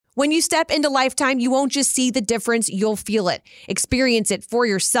When you step into Lifetime, you won't just see the difference, you'll feel it. Experience it for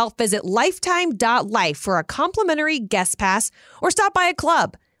yourself. Visit lifetime.life for a complimentary guest pass or stop by a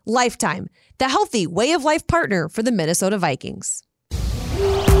club. Lifetime, the healthy way of life partner for the Minnesota Vikings.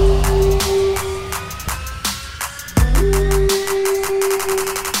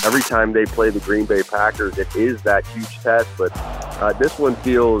 Every time they play the Green Bay Packers, it is that huge test, but this one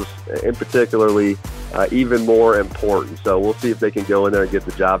feels in particularly even more important. So we'll see if they can go in there and get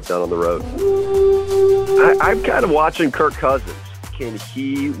the job done on the road. I'm kind of watching Kirk Cousins. Can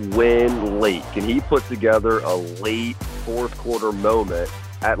he win late? Can he put together a late fourth quarter moment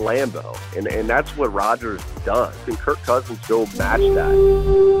at Lambeau? And that's what Rodgers does. Can Kirk Cousins go match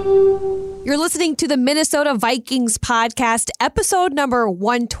that? You're listening to the Minnesota Vikings podcast, episode number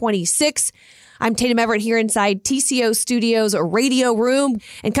 126. I'm Tatum Everett here inside TCO Studios radio room.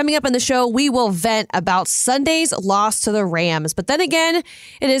 And coming up on the show, we will vent about Sunday's loss to the Rams. But then again,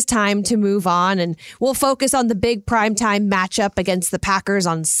 it is time to move on, and we'll focus on the big primetime matchup against the Packers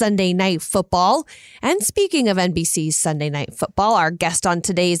on Sunday Night Football. And speaking of NBC's Sunday Night Football, our guest on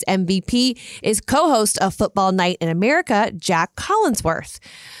today's MVP is co-host of Football Night in America, Jack Collinsworth.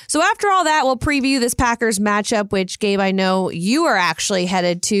 So after all that, we'll preview this Packers matchup, which, Gabe, I know you are actually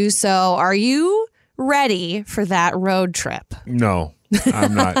headed to. So are you ready for that road trip? No,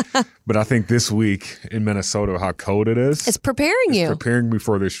 I'm not. But I think this week in Minnesota, how cold it is. It's preparing you. It's preparing me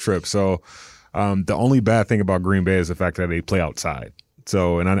for this trip. So the only bad thing about Green Bay is the fact that they play outside.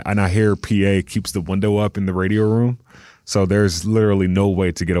 So, and I hear PA keeps the window up in the radio room. So there's literally no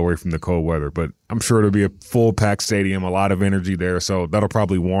way to get away from the cold weather. But I'm sure it'll be a full-packed stadium, a lot of energy there. So that'll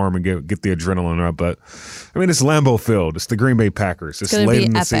probably warm and get the adrenaline up. But, I mean, it's Lambeau Field. It's the Green Bay Packers. It's late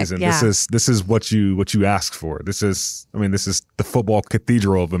in the season. Yeah. This is what you asked for. This is the football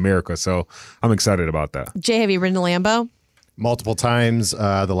cathedral of America. So I'm excited about that. Jay, have you ridden to Lambeau? Multiple times.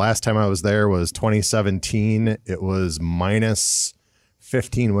 The last time I was there was 2017. It was minus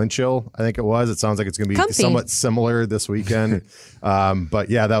 15 wind chill, I think it was. It sounds like it's going to be comfy. Somewhat similar this weekend. But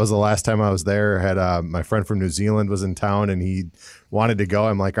yeah, that was the last time I was there. I had my friend from New Zealand was in town and he wanted to go.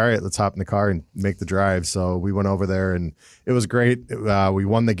 I'm like, all right, let's hop in the car and make the drive. So we went over there and it was great. We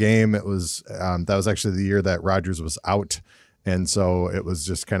won the game. It was that was actually the year that Rodgers was out. And so it was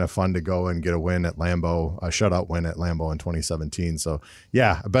just kind of fun to go and get a win at Lambeau, a shutout win at Lambeau in 2017. So,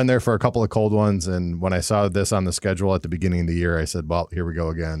 yeah, I've been there for a couple of cold ones. And when I saw this on the schedule at the beginning of the year, I said, well, here we go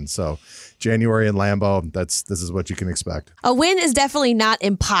again. So January in Lambeau, this is what you can expect. A win is definitely not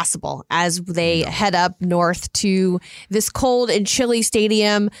impossible as they head up north to this cold and chilly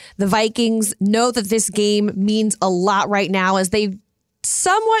stadium. The Vikings know that this game means a lot right now as they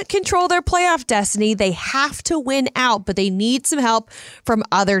somewhat control their playoff destiny. They have to win out, but they need some help from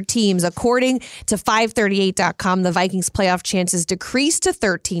other teams. According to 538.com, the Vikings' playoff chances decreased to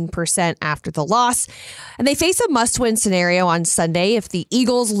 13% after the loss. And they face a must-win scenario on Sunday if the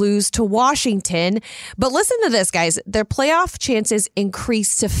Eagles lose to Washington. But listen to this, guys. Their playoff chances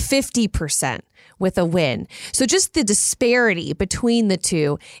increase to 50% with a win. So just the disparity between the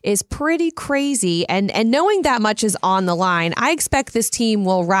two is pretty crazy. And knowing that much is on the line, I expect this team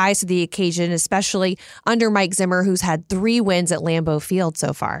will rise to the occasion, especially under Mike Zimmer, who's had 3 wins at Lambeau Field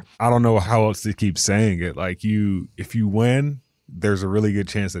so far. I don't know how else to keep saying it. Like if you win, there's a really good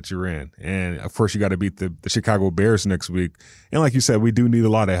chance that you're in. And of course, you got to beat the Chicago Bears next week. And like you said, we do need a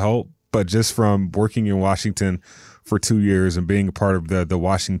lot of help. But just from working in Washington for 2 years and being a part of the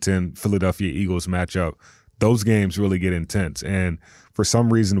Washington-Philadelphia Eagles matchup, those games really get intense. And for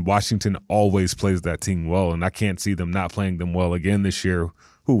some reason, Washington always plays that team well, and I can't see them not playing them well again this year.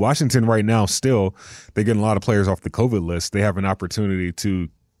 Washington right now still, they're getting a lot of players off the COVID list. They have an opportunity to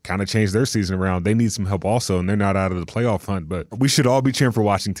kind of change their season around. They need some help also, and they're not out of the playoff hunt. But we should all be cheering for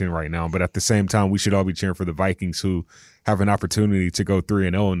Washington right now. But at the same time, we should all be cheering for the Vikings, who have an opportunity to go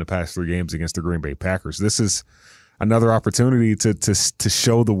 3-0 in the past 3 games against the Green Bay Packers. This is another opportunity to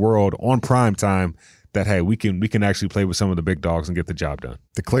show the world on prime time that, hey, we can actually play with some of the big dogs and get the job done.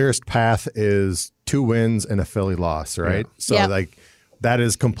 The clearest path is 2 wins and a Philly loss, right? Yeah. So like that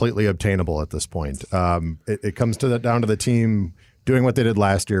is completely obtainable at this point. It comes down to the team doing what they did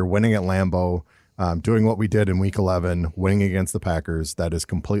last year, winning at Lambeau, doing what we did in Week 11, winning against the Packers. That is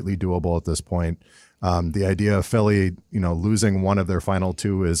completely doable at this point. The idea of Philly, losing one of their final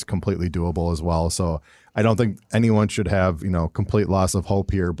 2 is completely doable as well. So I don't think anyone should have, complete loss of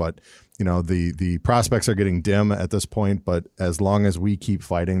hope here. But, the prospects are getting dim at this point. But as long as we keep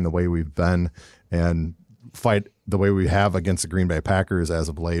fighting the way we've been and fight the way we have against the Green Bay Packers as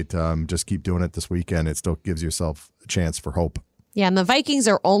of late, just keep doing it this weekend. It still gives yourself a chance for hope. Yeah, and the Vikings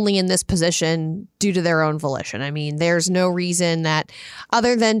are only in this position due to their own volition. I mean, there's no reason that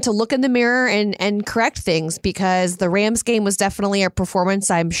other than to look in the mirror and correct things, because the Rams game was definitely a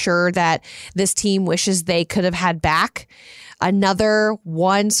performance I'm sure that this team wishes they could have had back. Another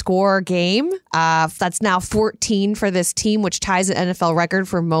one-score game. That's now 14 for this team, which ties an NFL record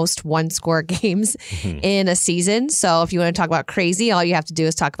for most one-score games in a season. So if you want to talk about crazy, all you have to do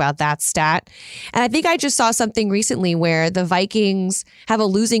is talk about that stat. And I think I just saw something recently where the Vikings have a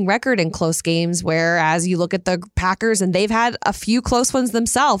losing record in close games, whereas you look at the Packers and they've had a few close ones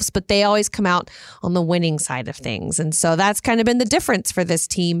themselves, but they always come out on the winning side of things. And so that's kind of been the difference for this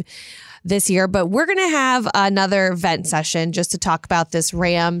team this year. But we're going to have another vent session just to talk about this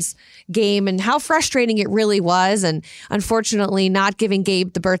Rams game and how frustrating it really was. And unfortunately, not giving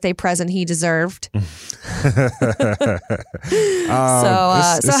Gabe the birthday present he deserved. So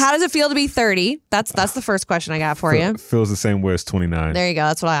how does it feel to be 30? That's the first question I got for you. Feels the same way as 29. There you go.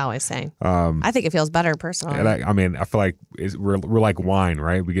 That's what I always say. I think it feels better personally. And I feel like we're like wine,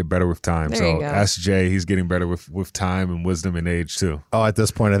 right? We get better with time. There you go. Ask Jay, he's getting better with time and wisdom and age too. Oh, at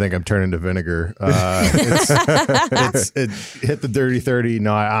this point, I think I'm turning to vinegar. It hit the dirty 30.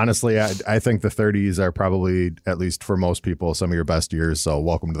 No, I think the 30s are probably, at least for most people, some of your best years. So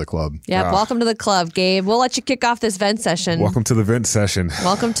welcome to the club. Yeah, welcome to the club, Gabe. We'll let you kick off this vent session. Welcome to the vent session.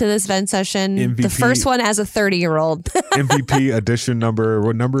 Welcome to this vent session. MVP, the first one as a 30-year-old. MVP edition number.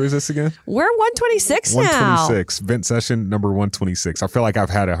 What number is this again? We're 126 now. 126. Vent session number 126. I feel like I've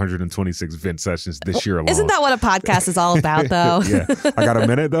had 126 vent sessions this year alone. Isn't that what a podcast is all about, though? Yeah. I got a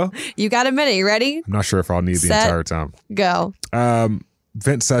minute, though? You got a minute. You ready? I'm not sure if I'll need the entire time. Go.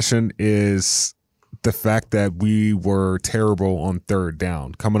 Vent session is the fact that we were terrible on third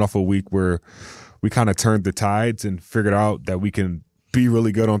down. Coming off a week where we kind of turned the tides and figured out that we can be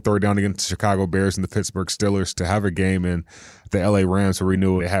really good on third down against the Chicago Bears and the Pittsburgh Steelers, to have a game in the LA Rams where we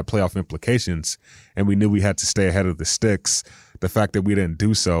knew it had playoff implications and we knew we had to stay ahead of the sticks. The fact that we didn't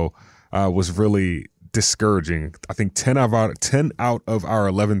do so was really discouraging. I think 10 out of our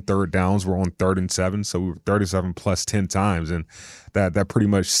 11 third downs were on 3rd and 7, so we were 37 plus 10 times, and that pretty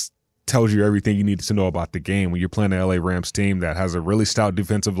much tells you everything you need to know about the game. When you're playing the LA Rams team that has a really stout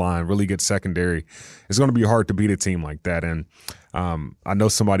defensive line, really good secondary, it's going to be hard to beat a team like that. And I know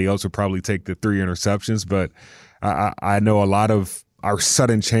somebody else would probably take the 3 interceptions, but I know a lot of our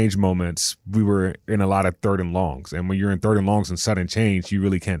sudden change moments, we were in a lot of 3rd and longs. And when you're in 3rd and longs and sudden change, you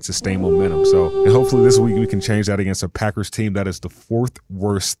really can't sustain momentum. So, and hopefully this week we can change that against a Packers team that is the 4th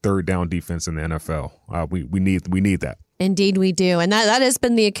worst third down defense in the NFL. We need that. Indeed, we do. And that has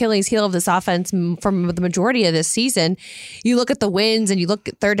been the Achilles heel of this offense from the majority of this season. You look at the wins and you look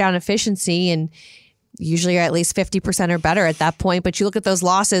at third down efficiency, and usually you're at least 50% or better at that point. But you look at those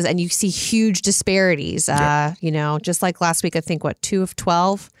losses and you see huge disparities. Yep. Just like last week, I think, 2 of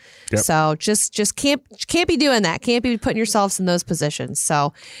 12. Yep. So just can't be doing that. Can't be putting yourselves in those positions.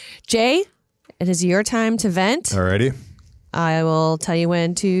 So, Jay, it is your time to vent. Alrighty. I will tell you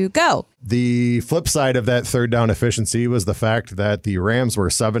when to go. The flip side of that third down efficiency was the fact that the Rams were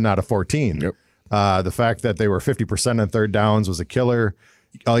 7 out of 14. Yep. The fact that they were 50% on third downs was a killer.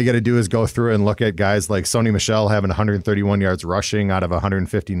 All you got to do is go through and look at guys like Sony Michel having 131 yards rushing out of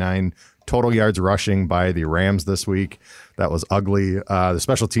 159 total yards rushing by the Rams this week. That was ugly. The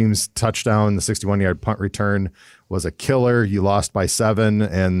special teams touchdown, the 61-yard punt return was a killer. You lost by 7,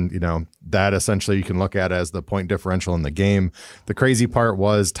 and that essentially you can look at as the point differential in the game. The crazy part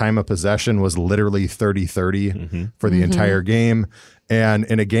was time of possession was literally 30-30 for the entire game. And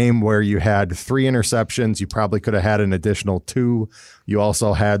in a game where you had 3 interceptions, you probably could have had an additional 2. You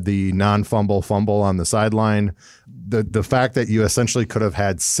also had the non-fumble fumble on the sideline. The fact that you essentially could have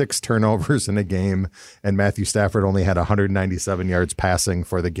had 6 turnovers in a game and Matthew Stafford only had 197 yards passing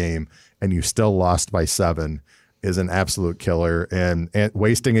for the game and you still lost by 7 is an absolute killer. And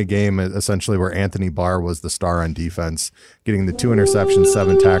wasting a game essentially where Anthony Barr was the star on defense, getting the 2 interceptions,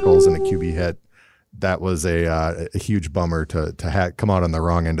 7 tackles, and a QB hit. That was a huge bummer to come out on the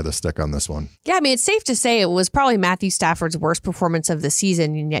wrong end of the stick on this one. Yeah, I mean, it's safe to say it was probably Matthew Stafford's worst performance of the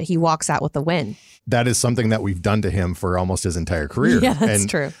season, and yet he walks out with a win. That is something that we've done to him for almost his entire career. Yeah, that's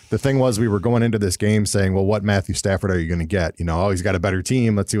true. The thing was, we were going into this game saying, well, what Matthew Stafford are you going to get? He's got a better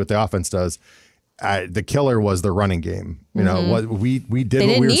team. Let's see what the offense does. The killer was the running game. What we did. They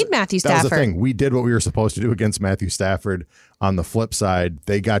didn't need Matthew Stafford. That was the thing. We did what we were supposed to do against Matthew Stafford. On the flip side,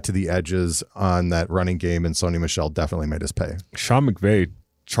 they got to the edges on that running game, and Sony Michel definitely made us pay. Sean McVay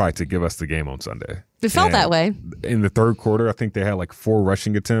tried to give us the game on Sunday. It felt that way. In the third quarter, I think they had like 4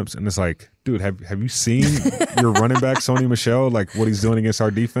 rushing attempts. And it's like, dude, have you seen your running back, Sony Michel, like what he's doing against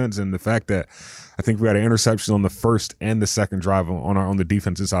our defense? And the fact that I think we had an interception on the first and the second drive on the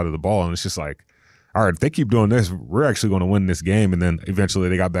defensive side of the ball. And it's just like, all right, if they keep doing this, we're actually going to win this game. And then eventually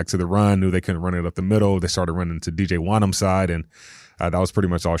they got back to the run, knew they couldn't run it up the middle. They started running to DJ Wanham's side, and that was pretty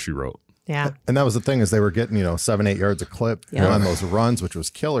much all she wrote. Yeah. And that was the thing, is they were getting, 7-8 yards a clip on those runs, which was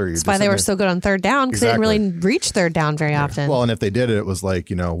killer. That's why they were so good on third down, because they didn't really reach third down very often. Well, and if they did it, it was like,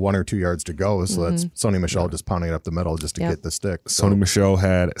 1 or 2 yards to go. So that's Sony Michel just pounding it up the middle just to get the stick. So. Sony Michel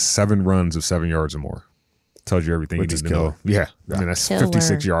had 7 runs of 7 yards or more. Tells you everything you need to know. Yeah. I mean, that's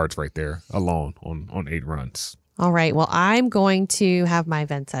 56 yards right there alone on 8 runs. All right. Well, I'm going to have my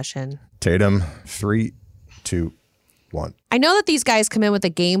vent session. Tatum, 3, 2, 1. I know that these guys come in with a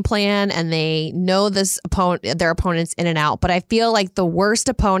game plan and they know their opponents in and out, but I feel like the worst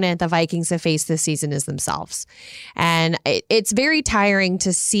opponent the Vikings have faced this season is themselves. And it's very tiring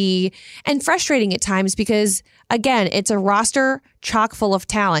to see and frustrating at times because, again, it's a roster chock full of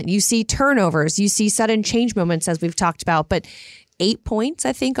talent. You see turnovers, you see sudden change moments, as we've talked about, but 8 points,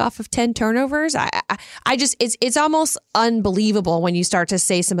 I think, off of 10 turnovers. I just, it's almost unbelievable when you start to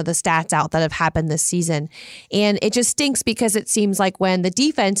say some of the stats out that have happened this season. And it just stinks because it seems like when the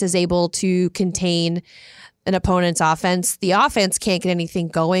defense is able to contain an opponent's offense, the offense can't get anything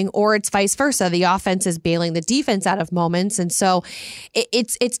going, or it's vice versa. The offense is bailing the defense out of moments. And so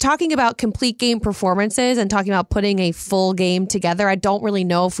it's talking about complete game performances and talking about putting a full game together. I don't really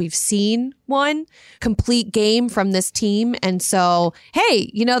know if we've seen one complete game from this team. And so,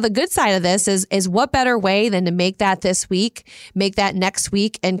 hey, the good side of this is what better way than to make that this week, make that next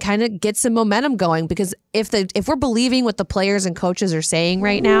week, and kind of get some momentum going. Because if we're believing what the players and coaches are saying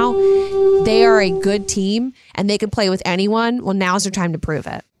right now, they are a good team and they can play with anyone. Well, now's their time to prove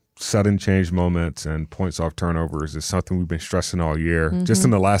it. Sudden change moments and points off turnovers is something we've been stressing all year. Just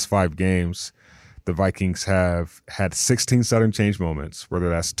in the last 5 games, the Vikings have had 16 sudden change moments, whether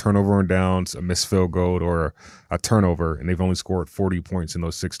that's turnover on downs, a missed field goal, or a turnover, and they've only scored 40 points in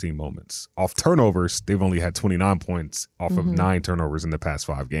those 16 moments. Off turnovers, they've only had 29 points off of 9 turnovers in the past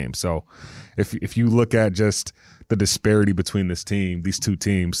 5 games. So if you look at just the disparity between these two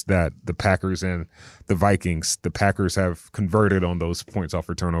teams, that the Packers and the Vikings, the Packers have converted on those points off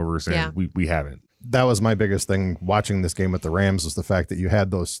for turnovers, and we haven't. That was my biggest thing watching this game with the Rams, was the fact that you had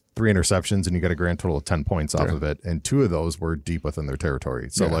those 3 interceptions and you got a grand total of 10 points off of it. And 2 of those were deep within their territory.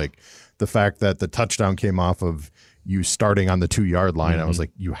 So like the fact that the touchdown came off of you starting on the 2-yard line, I was like,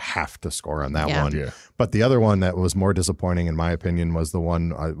 you have to score on that one. Yeah. But the other one that was more disappointing, in my opinion, was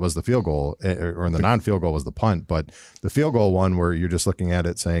was the field goal, or the non-field goal was the punt. But the field goal one, where you're just looking at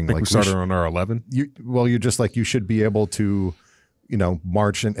it saying, like, we started on our 11. You're just like, you should be able to,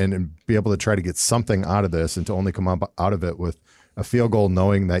 march and be able to try to get something out of this, and to only come up out of it with a field goal,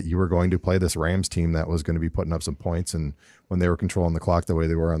 knowing that you were going to play this Rams team that was going to be putting up some points. And when they were controlling the clock the way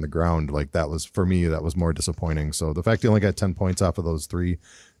they were on the ground, like, that was, for me, that was more disappointing. So the fact they only got 10 points off of those 3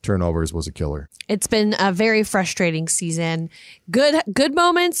 turnovers was a killer. It's been a very frustrating season. Good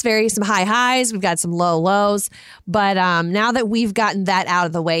moments, some high highs. We've got some low lows. But now that we've gotten that out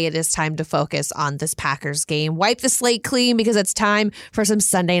of the way, it is time to focus on this Packers game. Wipe the slate clean, because it's time for some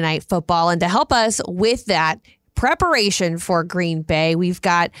Sunday night football. And to help us with that preparation for Green Bay, we've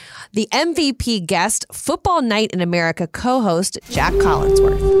got the MVP guest, Football Night in America co-host, Jack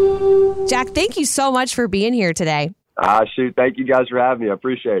Collinsworth. Jack, thank you so much for being here today. Shoot, thank you guys for having me. I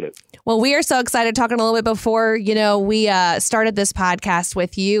appreciate it. Well, we are so excited, talking a little bit before, we started this podcast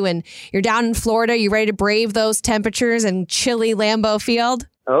with you, and you're down in Florida. You ready to brave those temperatures in chilly Lambeau Field?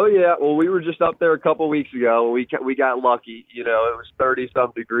 Oh, yeah. Well, we were just up there a couple weeks ago. We got lucky. It was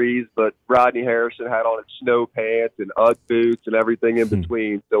 30-some degrees, but Rodney Harrison had on his snow pants and Ugg boots and everything in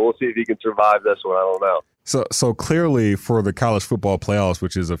between. So we'll see if he can survive this one. I don't know. So clearly, for the college football playoffs,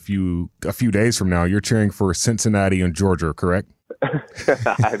 which is a few days from now, you're cheering for Cincinnati and Georgia, correct?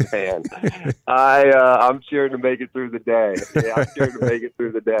 Man, I'm cheering to make it through the day. Yeah, I'm cheering to make it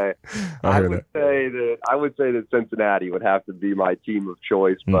through the day. I would say that Cincinnati would have to be my team of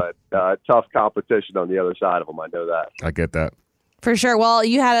choice, but tough competition on the other side of them. I know that. I get that. For sure. Well,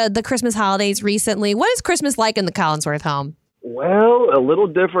 you had the Christmas holidays recently. What is Christmas like in the Collinsworth home? Well, a little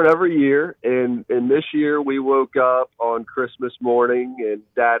different every year. And this year we woke up on Christmas morning, and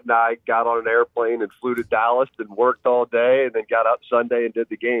Dad and I got on an airplane and flew to Dallas and worked all day, and then got up Sunday and did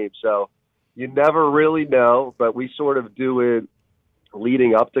the game. So you never really know, but we sort of do it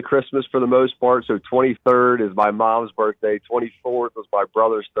leading up to Christmas for the most part. So 23rd is my mom's birthday. 24th was my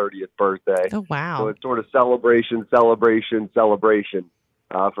brother's 30th birthday. Oh, wow. So it's sort of celebration.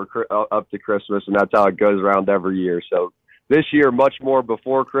 up to Christmas, and that's how it goes around every year. So this year, much more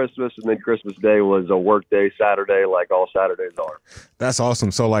before Christmas, and then Christmas Day was a work day Saturday, like all Saturdays are. That's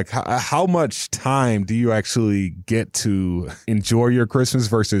awesome. So, like, how much time do you actually get to enjoy your Christmas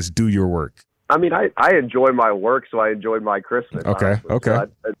versus do your work? I mean, I enjoy my work, so I enjoy my Christmas. Okay, honestly. okay.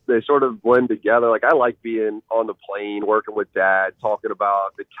 So they sort of blend together. Like, I like being on the plane, working with Dad, talking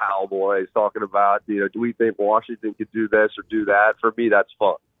about the Cowboys, talking about, do we think Washington could do this or do that? For me, that's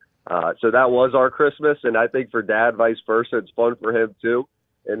fun. So that was our Christmas, and I think for Dad, vice versa, it's fun for him too.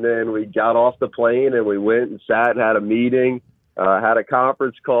 And then we got off the plane and we went and sat and had a meeting, had a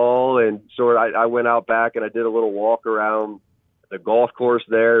conference call, and I went out back and I did a little walk around the golf course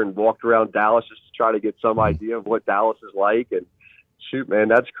there and walked around Dallas just to try to get some idea of what Dallas is like. And shoot, man,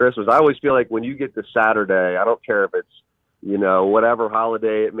 that's Christmas. I always feel like when you get to Saturday, I don't care if it's, whatever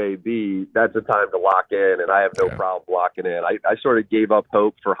holiday it may be, that's a time to lock in, and I have no problem locking in. I sort of gave up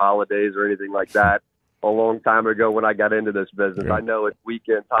hope for holidays or anything like that a long time ago when I got into this business. I know it's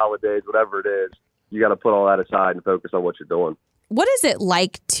weekends, holidays, whatever it is, you got to put all that aside and focus on what you're doing. What is it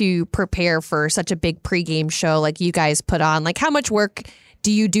like to prepare for such a big pregame show like you guys put on? Like, how much work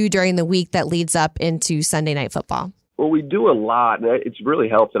do you do during the week that leads up into Sunday Night Football? Well, we do a lot, and it's really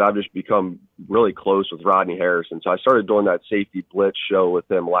helped that I've just become really close with Rodney Harrison. So I started doing that Safety Blitz show with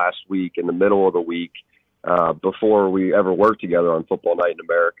him last week in the middle of the week before we ever worked together on Football Night in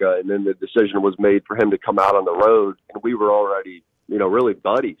America. And then the decision was made for him to come out on the road, and we were already, really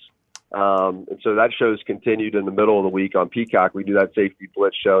buddies. And so that show's continued in the middle of the week on Peacock. We do that Safety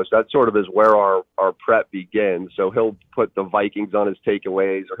Blitz show. So that sort of is where our prep begins. So he'll put the Vikings on his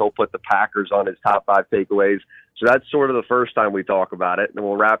takeaways, or he'll put the Packers on his top 5 takeaways. So that's sort of the first time we talk about it. And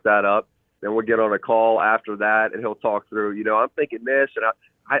we'll wrap that up. Then we'll get on a call after that, and he'll talk through, I'm thinking this, and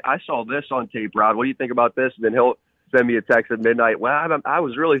I saw this on tape, Rod. What do you think about this? And then he'll send me a text at midnight. Well, I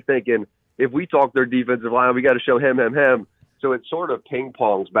was really thinking if we talk their defensive line, we got to show him. So it sort of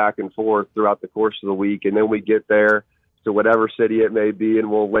ping-pongs back and forth throughout the course of the week, and then we get there to whatever city it may be, and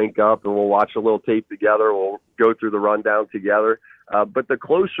we'll link up and we'll watch a little tape together. We'll go through the rundown together. But the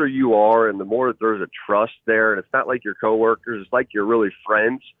closer you are and the more that there's a trust there, and it's not like your coworkers, it's like you're really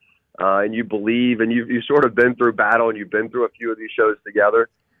friends, and you believe, and you've sort of been through battle, and you've been through a few of these shows together.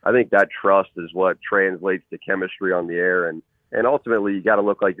 I think that trust is what translates to chemistry on the air, and ultimately, you got to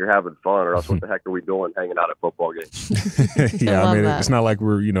look like you're having fun, or else what the heck are we doing hanging out at football games? Yeah, I mean, it's not like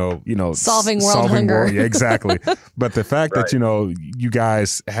we're, solving world hunger. Yeah, exactly. But the fact that, you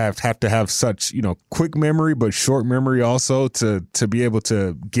guys have to have such, quick memory, but short memory also to be able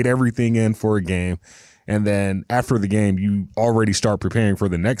to get everything in for a game. And then after the game, you already start preparing for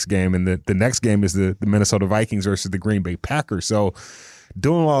the next game. And the next game is the Minnesota Vikings versus the Green Bay Packers. So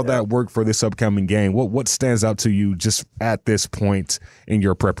doing all that work for this upcoming game, what stands out to you just at this point in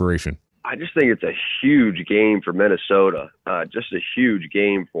your preparation? I just think it's a huge game for Minnesota, just a huge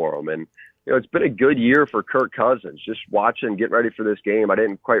game for them. And, it's been a good year for Kirk Cousins. Just watching, get ready for this game, I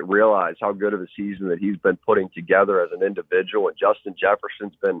didn't quite realize how good of a season that he's been putting together as an individual. And Justin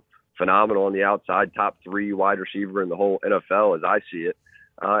Jefferson's been phenomenal on the outside, top 3 wide receiver in the whole NFL as I see it.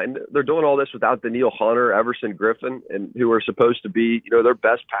 And they're doing all this without Danielle Hunter, Everson Griffin, and who are supposed to be, their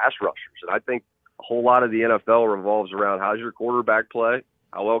best pass rushers. And I think a whole lot of the NFL revolves around how's your quarterback play,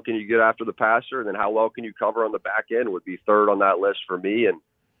 how well can you get after the passer, and then how well can you cover on the back end would be third on that list for me. And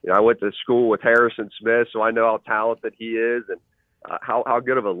I went to school with Harrison Smith, so I know how talented he is and how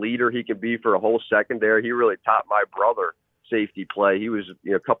good of a leader he can be for a whole secondary. He really taught my brother safety play. He was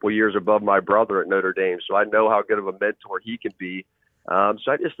a couple years above my brother at Notre Dame, so I know how good of a mentor he can be.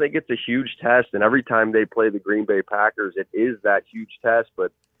 So I just think it's a huge test, and every time they play the Green Bay Packers, it is that huge test.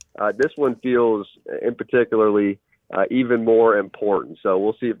 But this one feels, in particularly, even more important. So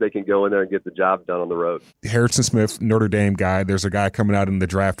we'll see if they can go in there and get the job done on the road. Harrison Smith, Notre Dame guy. There's a guy coming out in the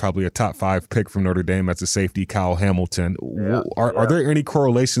draft, probably a top 5 pick from Notre Dame. That's a safety, Kyle Hamilton. Are there any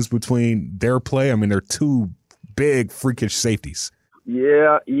correlations between their play? I mean, they're 2 big, freakish safeties.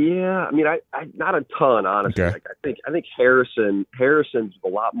 Yeah. I mean, I not a ton, honestly. Okay. Like, I think Harrison's a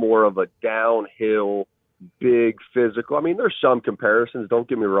lot more of a downhill, big physical. I mean, there's some comparisons. Don't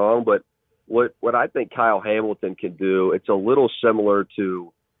get me wrong, but what I think Kyle Hamilton can do, it's a little similar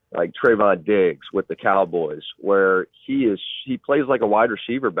to like Trayvon Diggs with the Cowboys, where he plays like a wide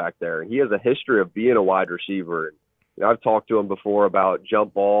receiver back there, and he has a history of being a wide receiver. And I've talked to him before about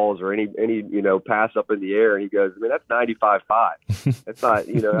jump balls or any pass up in the air, and he goes, I mean, that's 95-5. That's not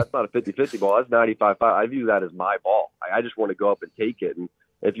that's not a 50-50 ball. That's 95-5. I view that as my ball. I just want to go up and take it. And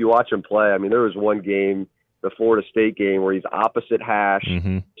if you watch him play, I mean, there was one game the Florida State game where he's opposite hash,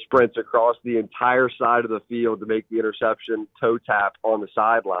 sprints across the entire side of the field to make the interception, toe tap on the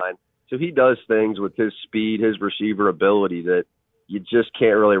sideline. So he does things with his speed, his receiver ability that you just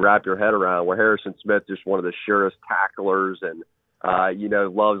can't really wrap your head around, where Harrison Smith is one of the surest tacklers and,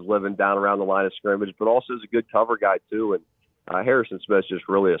 loves living down around the line of scrimmage, but also is a good cover guy too. And Harrison Smith's just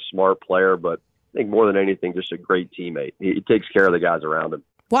really a smart player, but I think more than anything, just a great teammate. He takes care of the guys around him.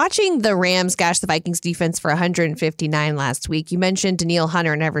 Watching the Rams gash the Vikings defense for 159 last week, you mentioned Danielle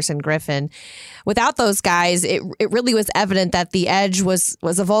Hunter and Everson Griffin. Without those guys, it really was evident that the edge was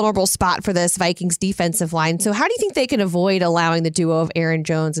a vulnerable spot for this Vikings defensive line. So how do you think they can avoid allowing the duo of Aaron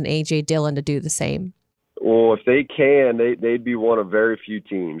Jones and A.J. Dillon to do the same? Well, if they can, they'd be one of very few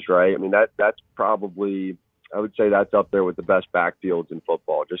teams, right? I mean, that's probably, I would say that's up there with the best backfields in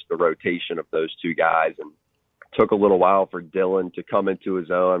football, just the rotation of those two guys. And took a little while for Dillon to come into his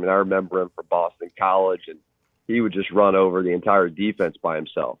own. I mean, I remember him from Boston College, and he would just run over the entire defense by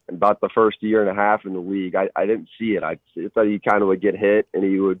himself. And about the first year and a half in the league, I didn't see it. I thought he kind of would get hit, and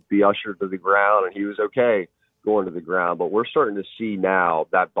he would be ushered to the ground, and he was okay going to the ground. But we're starting to see now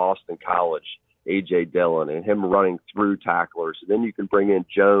that Boston College A.J. Dillon and him running through tacklers. And then you can bring in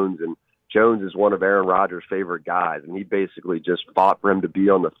Jones, and Jones is one of Aaron Rodgers' favorite guys, and he basically just fought for him to be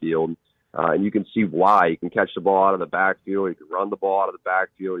on the field. And you can see why. He can catch the ball out of the backfield. He can run the ball out of the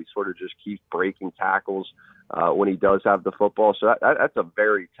backfield. He sort of just keeps breaking tackles when he does have the football. So that's a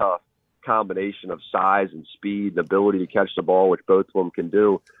very tough combination of size and speed, the ability to catch the ball, which both of them can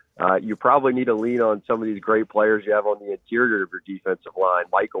do. You probably need to lean on some of these great players you have on the interior of your defensive line.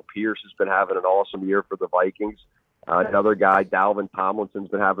 Michael Pierce has been having an awesome year for the Vikings. Another guy, Dalvin Tomlinson's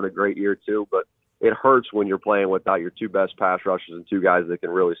been having a great year too, but it hurts when you're playing without your two best pass rushers and two guys that can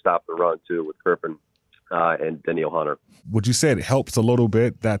really stop the run too, with Griffin and Danielle Hunter. Would you say it helps a little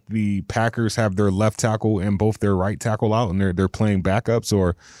bit that the Packers have their left tackle and both their right tackle out and they're playing backups,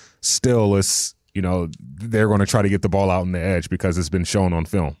 or still it's, they're going to try to get the ball out on the edge because it's been shown on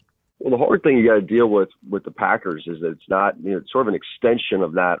film? Well, the hard thing you got to deal with the Packers is that it's not, it's sort of an extension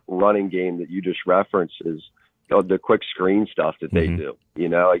of that running game that you just referenced is the quick screen stuff that they do.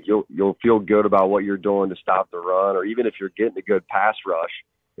 You'll feel good about what you're doing to stop the run, or even if you're getting a good pass rush,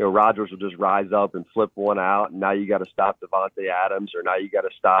 Rodgers will just rise up and flip one out, and now you got to stop Devontae Adams, or now you got to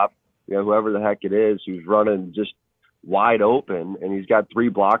stop, whoever the heck it is who's running just wide open, and he's got three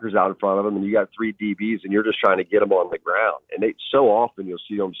blockers out in front of him, and you got three DBs, and you're just trying to get them on the ground. And so often you'll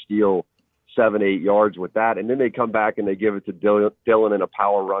see them steal 7-8 yards with that, and then they come back and they give it to Dillon in a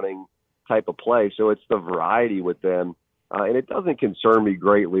power running type of play. So it's the variety with them. And it doesn't concern me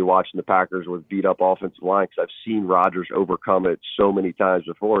greatly watching the Packers with beat up offensive line, because I've seen Rodgers overcome it so many times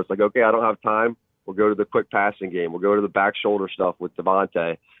before. It's like, okay, I don't have time. We'll go to the quick passing game. We'll go to the back shoulder stuff with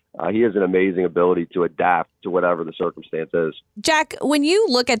Devontae. He has an amazing ability to adapt to whatever the circumstance is. Jack, when you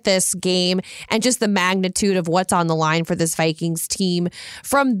look at this game and just the magnitude of what's on the line for this Vikings team,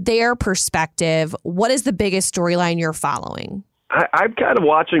 from their perspective, what is the biggest storyline you're following? I'm kind of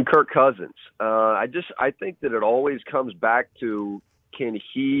watching Kirk Cousins. I think that it always comes back to, can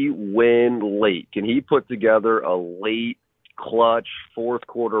he win late? Can he put together a late, clutch, fourth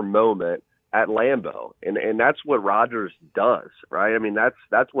quarter moment at Lambeau? And that's what Rodgers does, right? I mean,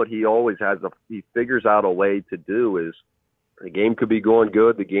 that's what he always has. He figures out a way to do. Is the game could be going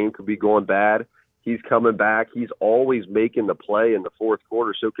good, the game could be going bad. He's coming back. He's always making the play in the fourth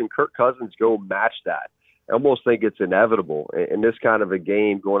quarter. So can Kirk Cousins go match that? I almost think it's inevitable in this kind of a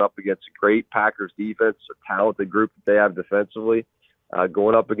game, going up against a great Packers defense, a talented group that they have defensively,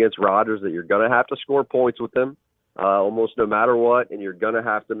 going up against Rodgers, that you're going to have to score points with him almost no matter what, and you're going to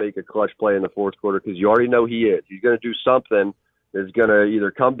have to make a clutch play in the fourth quarter, because you already know he is. He's going to do something that's going to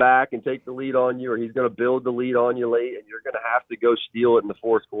either come back and take the lead on you, or he's going to build the lead on you late, and you're going to have to go steal it in the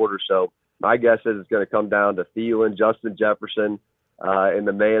fourth quarter. So my guess is it's going to come down to Thielen, Justin Jefferson, and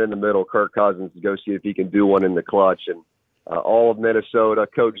the man in the middle, Kirk Cousins, to go see if he can do one in the clutch. And all of Minnesota,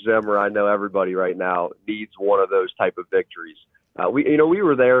 Coach Zimmer, I know everybody right now needs one of those type of victories. We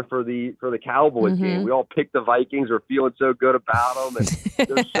were there for the Cowboys game. We all picked the Vikings. We're feeling so good about them, and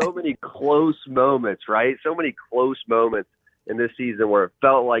there's so many close moments, right? So many close moments in this season where it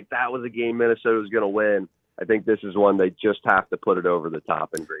felt like that was a game Minnesota was going to win. I think this is one they just have to put it over the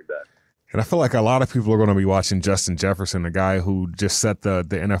top in Green Bay. And I feel like a lot of people are going to be watching Justin Jefferson, a guy who just set the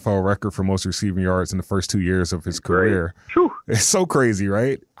NFL record for most receiving yards in the first 2 years of his career. It's so crazy,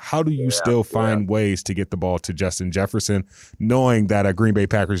 right? How do you still find ways to get the ball to Justin Jefferson, knowing that a Green Bay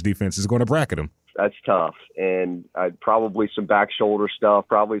Packers defense is going to bracket him? That's tough. And probably some back shoulder stuff,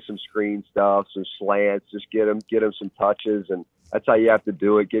 probably some screen stuff, some slants, just get him some touches. And That's how you have to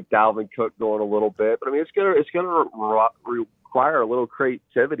do it. Get Dalvin Cook going a little bit. But, I mean, it's gonna require a little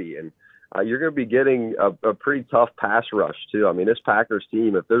creativity. And you're going to be getting a pretty tough pass rush, too. I mean, this Packers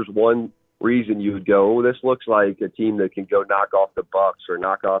team, if there's one reason you would go, oh, this looks like a team that can go knock off the Bucs or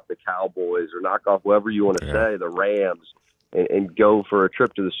knock off the Cowboys or knock off whoever you want to say, the Rams, and go for a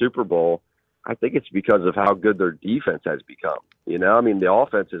trip to the Super Bowl, I think it's because of how good their defense has become. You know, I mean, the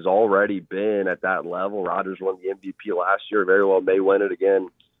offense has already been at that level. Rodgers won the MVP last year, very well may win it again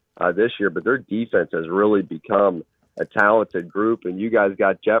this year, but their defense has really become a talented group. And you guys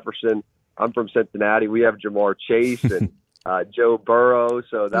got Jefferson. I'm from Cincinnati. We have Jamar Chase and Joe Burrow.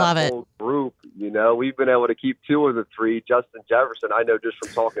 So that whole group, you know, we've been able to keep two of the three. Justin Jefferson, I know just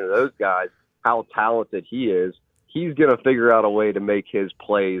from talking to those guys how talented he is. He's going to figure out a way to make his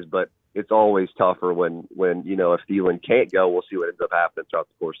plays, but it's always tougher when you know, if Thielen can't go. We'll see what ends up happening throughout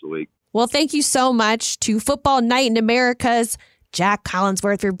the course of the week. Well, thank you so much to Football Night in America's Jack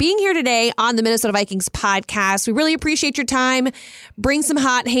Collinsworth for being here today on the Minnesota Vikings podcast. We really appreciate your time. Bring some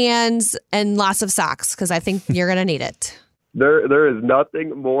hot hands and lots of socks because I think you're going to need it. There is nothing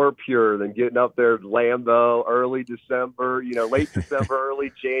more pure than getting up there at Lambeau early December, you know, late December,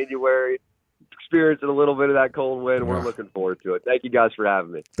 early January, experiencing a little bit of that cold wind. We're looking forward to it. Thank you guys for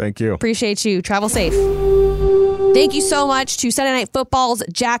having me. Thank you. Appreciate you. Travel safe. Thank you so much to Sunday Night Football's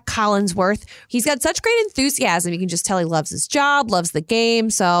Jack Collinsworth. He's got such great enthusiasm. You can just tell he loves his job, loves the game.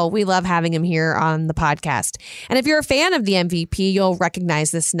 So we love having him here on the podcast. And if you're a fan of the MVP, you'll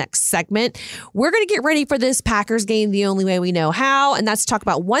recognize this next segment. We're going to get ready for this Packers game the only way we know how. And that's to talk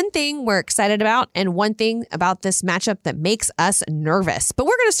about one thing we're excited about and one thing about this matchup that makes us nervous. But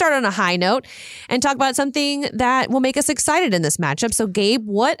we're going to start on a high note and talk about something that will make us excited in this matchup. So, Gabe,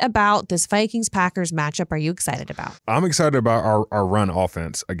 what about this Vikings-Packers matchup are you excited about? I'm excited about our run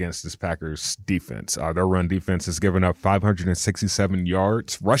offense against this Packers defense. Their run defense has given up 567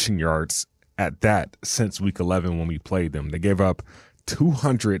 yards, rushing yards at that since week 11 when we played them. They gave up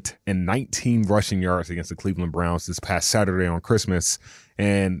 219 rushing yards against the Cleveland Browns this past Saturday on Christmas,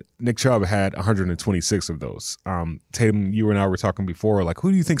 and Nick Chubb had 126 of those. Tatum, you and I were talking before, like, who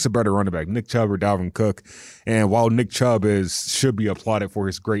do you think's a better running back, Nick Chubb or Dalvin Cook? And while Nick Chubb should be applauded for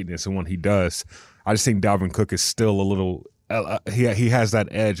his greatness and what he does, I just think Dalvin Cook is still a little he has that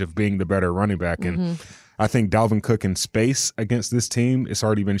edge of being the better running back. And I think Dalvin Cook in space against this team, it's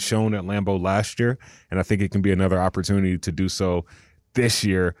already been shown at Lambeau last year, and I think it can be another opportunity to do so this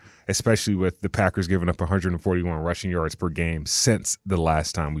year, especially with the Packers giving up 141 rushing yards per game since the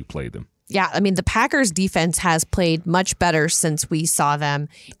last time we played them. Yeah, I mean, the Packers defense has played much better since we saw them.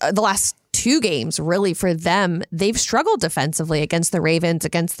 The last two games, really, for them, they've struggled defensively against the Ravens,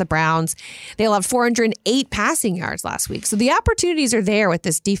 against the Browns. They allowed 408 passing yards last week. So the opportunities are there with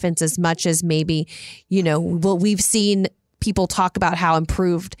this defense as much as maybe, you know, we've seen people talk about how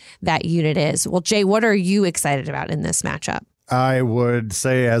improved that unit is. Well, Jay, what are you excited about in this matchup? I would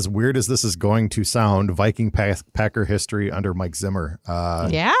say, as weird as this is going to sound, Viking Packer history under Mike Zimmer.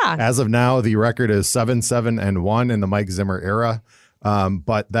 As of now, the record is 7-7-1 in the Mike Zimmer era.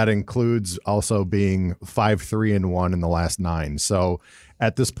 But that includes also being 5-3-1 in the last 9. So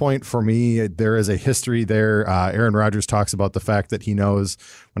at this point, for me, there is a history there. Aaron Rodgers talks about the fact that he knows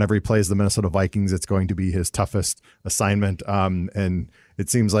whenever he plays the Minnesota Vikings, it's going to be his toughest assignment. And it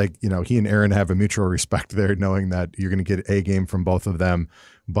seems like, you know, he and Aaron have a mutual respect there, knowing that you're going to get a game from both of them.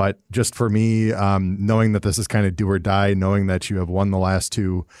 But just for me, knowing that this is kind of do or die, knowing that you have won the last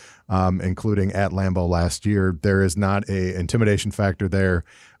two, including at Lambeau last year, there is not a intimidation factor there.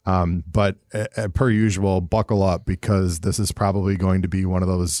 But per usual, buckle up, because this is probably going to be one of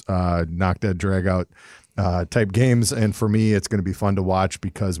those knock dead drag out type games. And for me, it's going to be fun to watch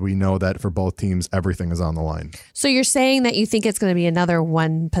because we know that for both teams, everything is on the line. So you're saying that you think it's going to be another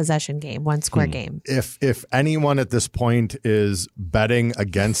one possession game, one score game? If anyone at this point is betting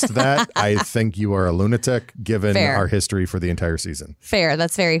against that, I think you are a lunatic, given our history for the entire season. Fair.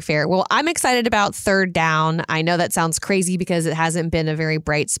 That's very fair. Well, I'm excited about third down. I know that sounds crazy because it hasn't been a very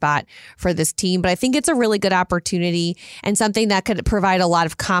bright spot for this team, but I think it's a really good opportunity and something that could provide a lot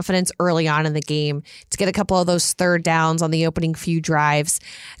of confidence early on in the game to get a couple of those third downs on the opening few drives.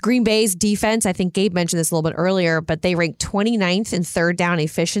 Green Bay's defense, I think Gabe mentioned this a little bit earlier, but they ranked 29th in third down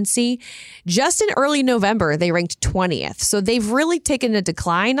efficiency. Just in early November, they ranked 20th. So they've really taken a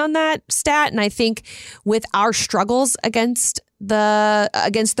decline on that stat. And I think with our struggles against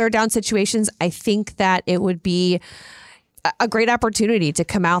third down situations, I think that it would be a great opportunity to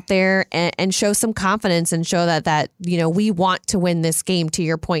come out there and show some confidence and show that you know, we want to win this game, to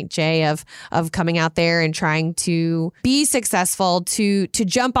your point, Jay, of coming out there and trying to be successful, to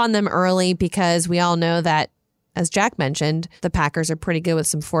jump on them early, because we all know that as Jack mentioned, the Packers are pretty good with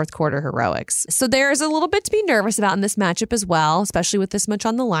some fourth quarter heroics. So there's a little bit to be nervous about in this matchup as well, especially with this much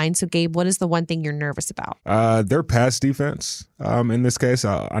on the line. So Gabe, what is the one thing you're nervous about? Their pass defense. In this case,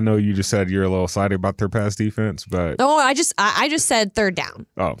 I know you just said you're a little excited about their pass defense, but I just said third down.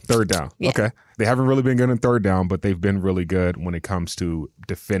 Oh, third down. Yeah. Okay. They haven't really been good in third down, but they've been really good when it comes to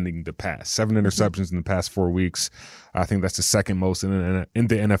defending the pass. 7 interceptions in the past 4 weeks. I think that's the second most in the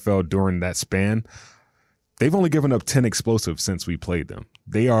NFL during that span. They've only given up 10 explosives since we played them.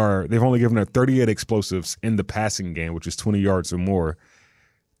 They've only given up 38 explosives in the passing game, which is 20 yards or more,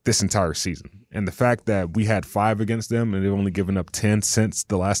 this entire season. And the fact that we had 5 against them and they've only given up 10 since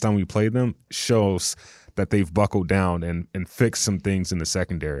the last time we played them shows that they've buckled down and fixed some things in the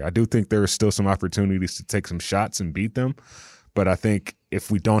secondary. I do think there are still some opportunities to take some shots and beat them, but I think if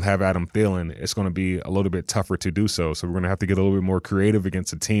we don't have Adam Thielen, it's going to be a little bit tougher to do so. So we're going to have to get a little bit more creative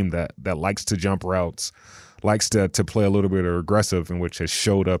against a team that likes to jump routes, likes to play a little bit aggressive, and which has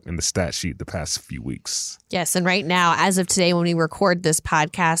showed up in the stat sheet the past few weeks. Yes, and right now, as of today, when we record this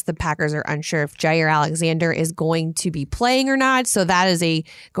podcast, the Packers are unsure if Jair Alexander is going to be playing or not. So that is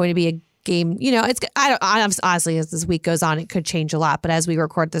going to be a game. Honestly, as this week goes on, it could change a lot. But as we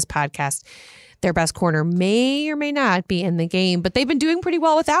record this podcast, their best corner may or may not be in the game, but they've been doing pretty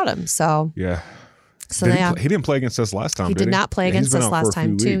well without him. So yeah. So he didn't play against us last time. He did not play against us last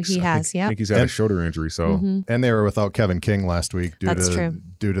time too. Weeks. He has. Yeah. I think he's had a shoulder injury. So and they were without Kevin King last week due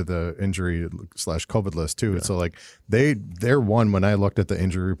true. to the injury / COVID list too. Yeah. So like they're one. When I looked at the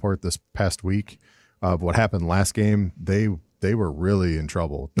injury report this past week of what happened last game, they were really in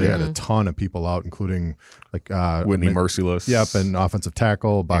trouble. They had a ton of people out, including like Whitney Merciless. Yep, and offensive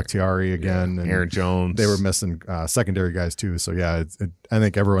tackle Bakhtiari again, and Aaron Jones. They were missing secondary guys too. So yeah, I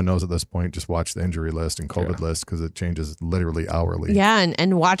think everyone knows at this point. Just watch the injury list and COVID list because it changes literally hourly. Yeah,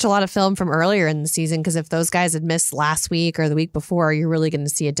 and watch a lot of film from earlier in the season because if those guys had missed last week or the week before, you're really going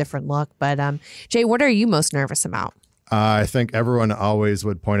to see a different look. But Jay, what are you most nervous about? I think everyone always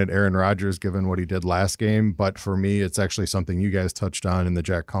would point at Aaron Rodgers given what he did last game. But for me, it's actually something you guys touched on in the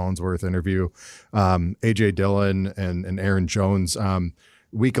Jack Collinsworth interview. A.J. Dillon and Aaron Jones.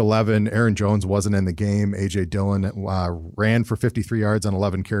 Week 11, Aaron Jones wasn't in the game. A.J. Dillon ran for 53 yards on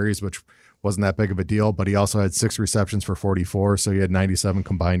 11 carries, which wasn't that big of a deal, but he also had 6 receptions for 44, so he had 97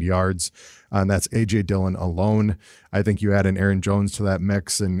 combined yards, and that's A.J. Dillon alone. I think you add in Aaron Jones to that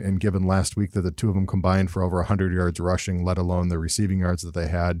mix, and given last week that the two of them combined for over 100 yards rushing, let alone the receiving yards that they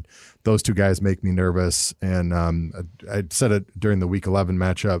had, those two guys make me nervous, and I said it during the Week 11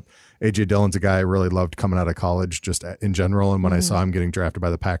 matchup. A.J. Dillon's a guy I really loved coming out of college just in general, and when I saw him getting drafted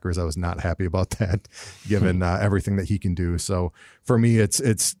by the Packers, I was not happy about that, given everything that he can do. So for me,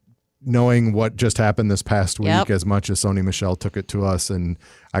 it's knowing what just happened this past week, as much as Sony Michel took it to us, and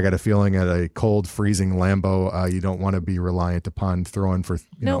I got a feeling at a cold, freezing Lambeau, you don't want to be reliant upon throwing for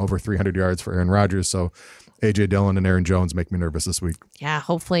over 300 yards for Aaron Rodgers. So A.J. Dillon and Aaron Jones make me nervous this week. Yeah,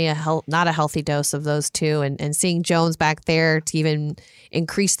 hopefully not a healthy dose of those two, and seeing Jones back there to even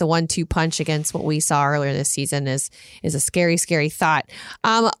increase the 1-2 punch against what we saw earlier this season is a scary, scary thought.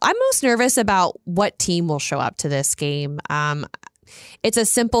 I'm most nervous about what team will show up to this game. It's a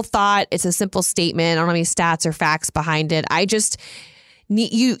simple thought. It's a simple statement. I don't have any stats or facts behind it. I just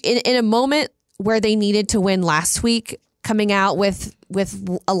need you in a moment where they needed to win last week, coming out with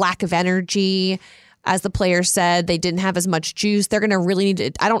a lack of energy. As the players said, they didn't have as much juice. They're going to really need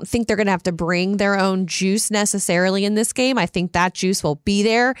to, I don't think they're going to have to bring their own juice necessarily in this game. I think that juice will be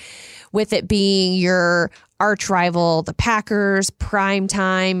there with it being your arch rival, the Packers, prime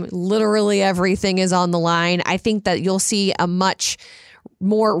time, literally everything is on the line. I think that you'll see a much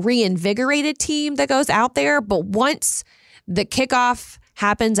more reinvigorated team that goes out there. But once the kickoff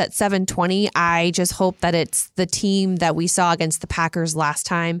happens at 7:20, I just hope that it's the team that we saw against the Packers last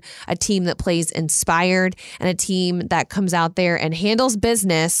time, a team that plays inspired and a team that comes out there and handles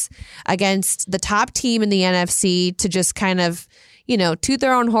business against the top team in the NFC to just kind of, toot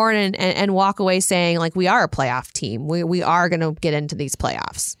their own horn and walk away saying, like, we are a playoff team. We are going to get into these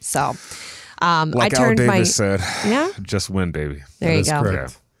playoffs. So like Al Davis said, just win, baby. There you go.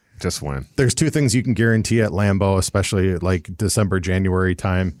 Correct. Yeah. Just win. There's two things you can guarantee at Lambeau, especially like December, January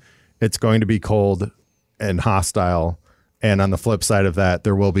time. It's going to be cold and hostile. And on the flip side of that,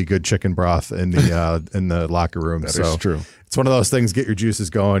 there will be good chicken broth in the locker room. That is true. It's one of those things, get your juices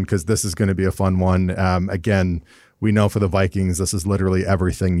going, because this is going to be a fun one. Again, we know for the Vikings, this is literally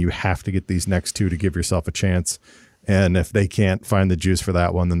everything. You have to get these next two to give yourself a chance. And if they can't find the juice for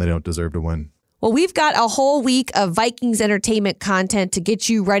that one, then they don't deserve to win. Well, we've got a whole week of Vikings entertainment content to get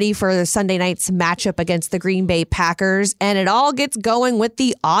you ready for the Sunday night's matchup against the Green Bay Packers. And it all gets going with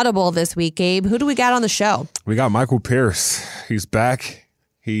the Audible this week, Gabe. Who do we got on the show? We got Michael Pierce. He's back.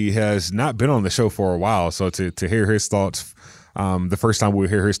 He has not been on the show for a while. So to hear his thoughts, the first time we'll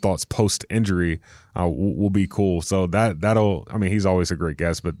hear his thoughts post-injury will be cool. So he's always a great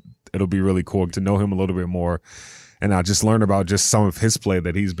guest, but it'll be really cool to know him a little bit more. And I just learned about just some of his play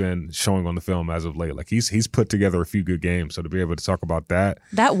that he's been showing on the film as of late. Like he's put together a few good games. So to be able to talk about that.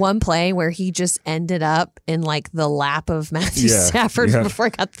 That one play where he just ended up in like the lap of Matthew Stafford before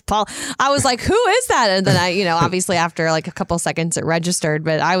he got the ball. I was like, who is that? And then obviously after like a couple seconds it registered,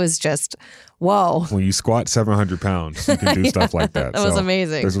 but I was just, whoa. When you squat 700 pounds, you can do stuff like that. That was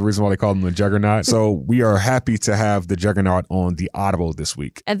amazing. There's a reason why they call him the Juggernaut. So we are happy to have the Juggernaut on the Audible this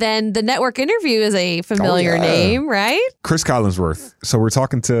week. And then the network interview is a familiar name, right? Chris Collinsworth. So we're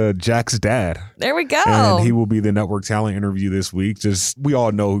talking to Jack's dad. There we go. And he will be the network talent interview this week. Just we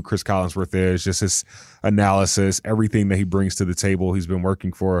all know who Chris Collinsworth is. Just his analysis, everything that he brings to the table. He's been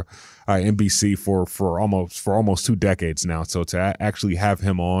working for NBC for almost 2 decades now. So to actually have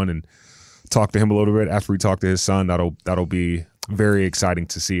him on and talk to him a little bit after we talk to his son, that'll be very exciting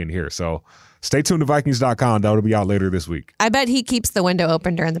to see and hear. So stay tuned to Vikings.com. That'll be out later this week. I bet he keeps the window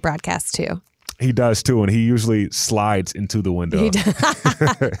open during the broadcast too. He does too, and he usually slides into the window.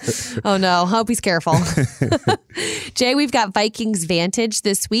 Oh no, hope he's careful. Jay, we've got Vikings Vantage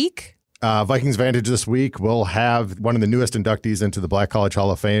this week. Vikings Vantage this week, we'll have one of the newest inductees into the Black College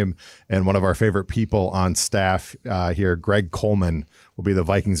Hall of Fame and one of our favorite people on staff here, Greg Coleman, will be the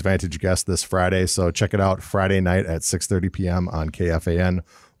Vikings Vantage guest this Friday. So check it out Friday night at 6:30 p.m. on KFAN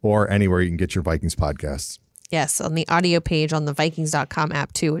or anywhere you can get your Vikings podcasts. Yes, on the audio page on the Vikings.com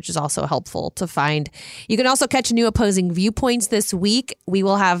app too, which is also helpful to find. You can also catch new opposing viewpoints this week. We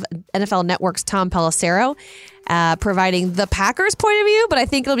will have NFL Network's Tom Pelissero providing the Packers' point of view, but I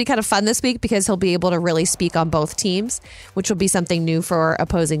think it'll be kind of fun this week because he'll be able to really speak on both teams, which will be something new for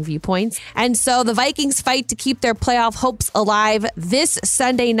opposing viewpoints. And so the Vikings fight to keep their playoff hopes alive this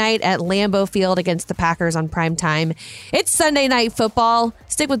Sunday night at Lambeau Field against the Packers on primetime. It's Sunday Night Football.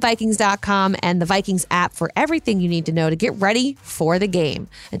 Stick with Vikings.com and the Vikings app for everything you need to know to get ready for the game.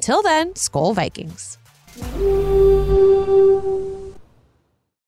 Until then, Skol Vikings.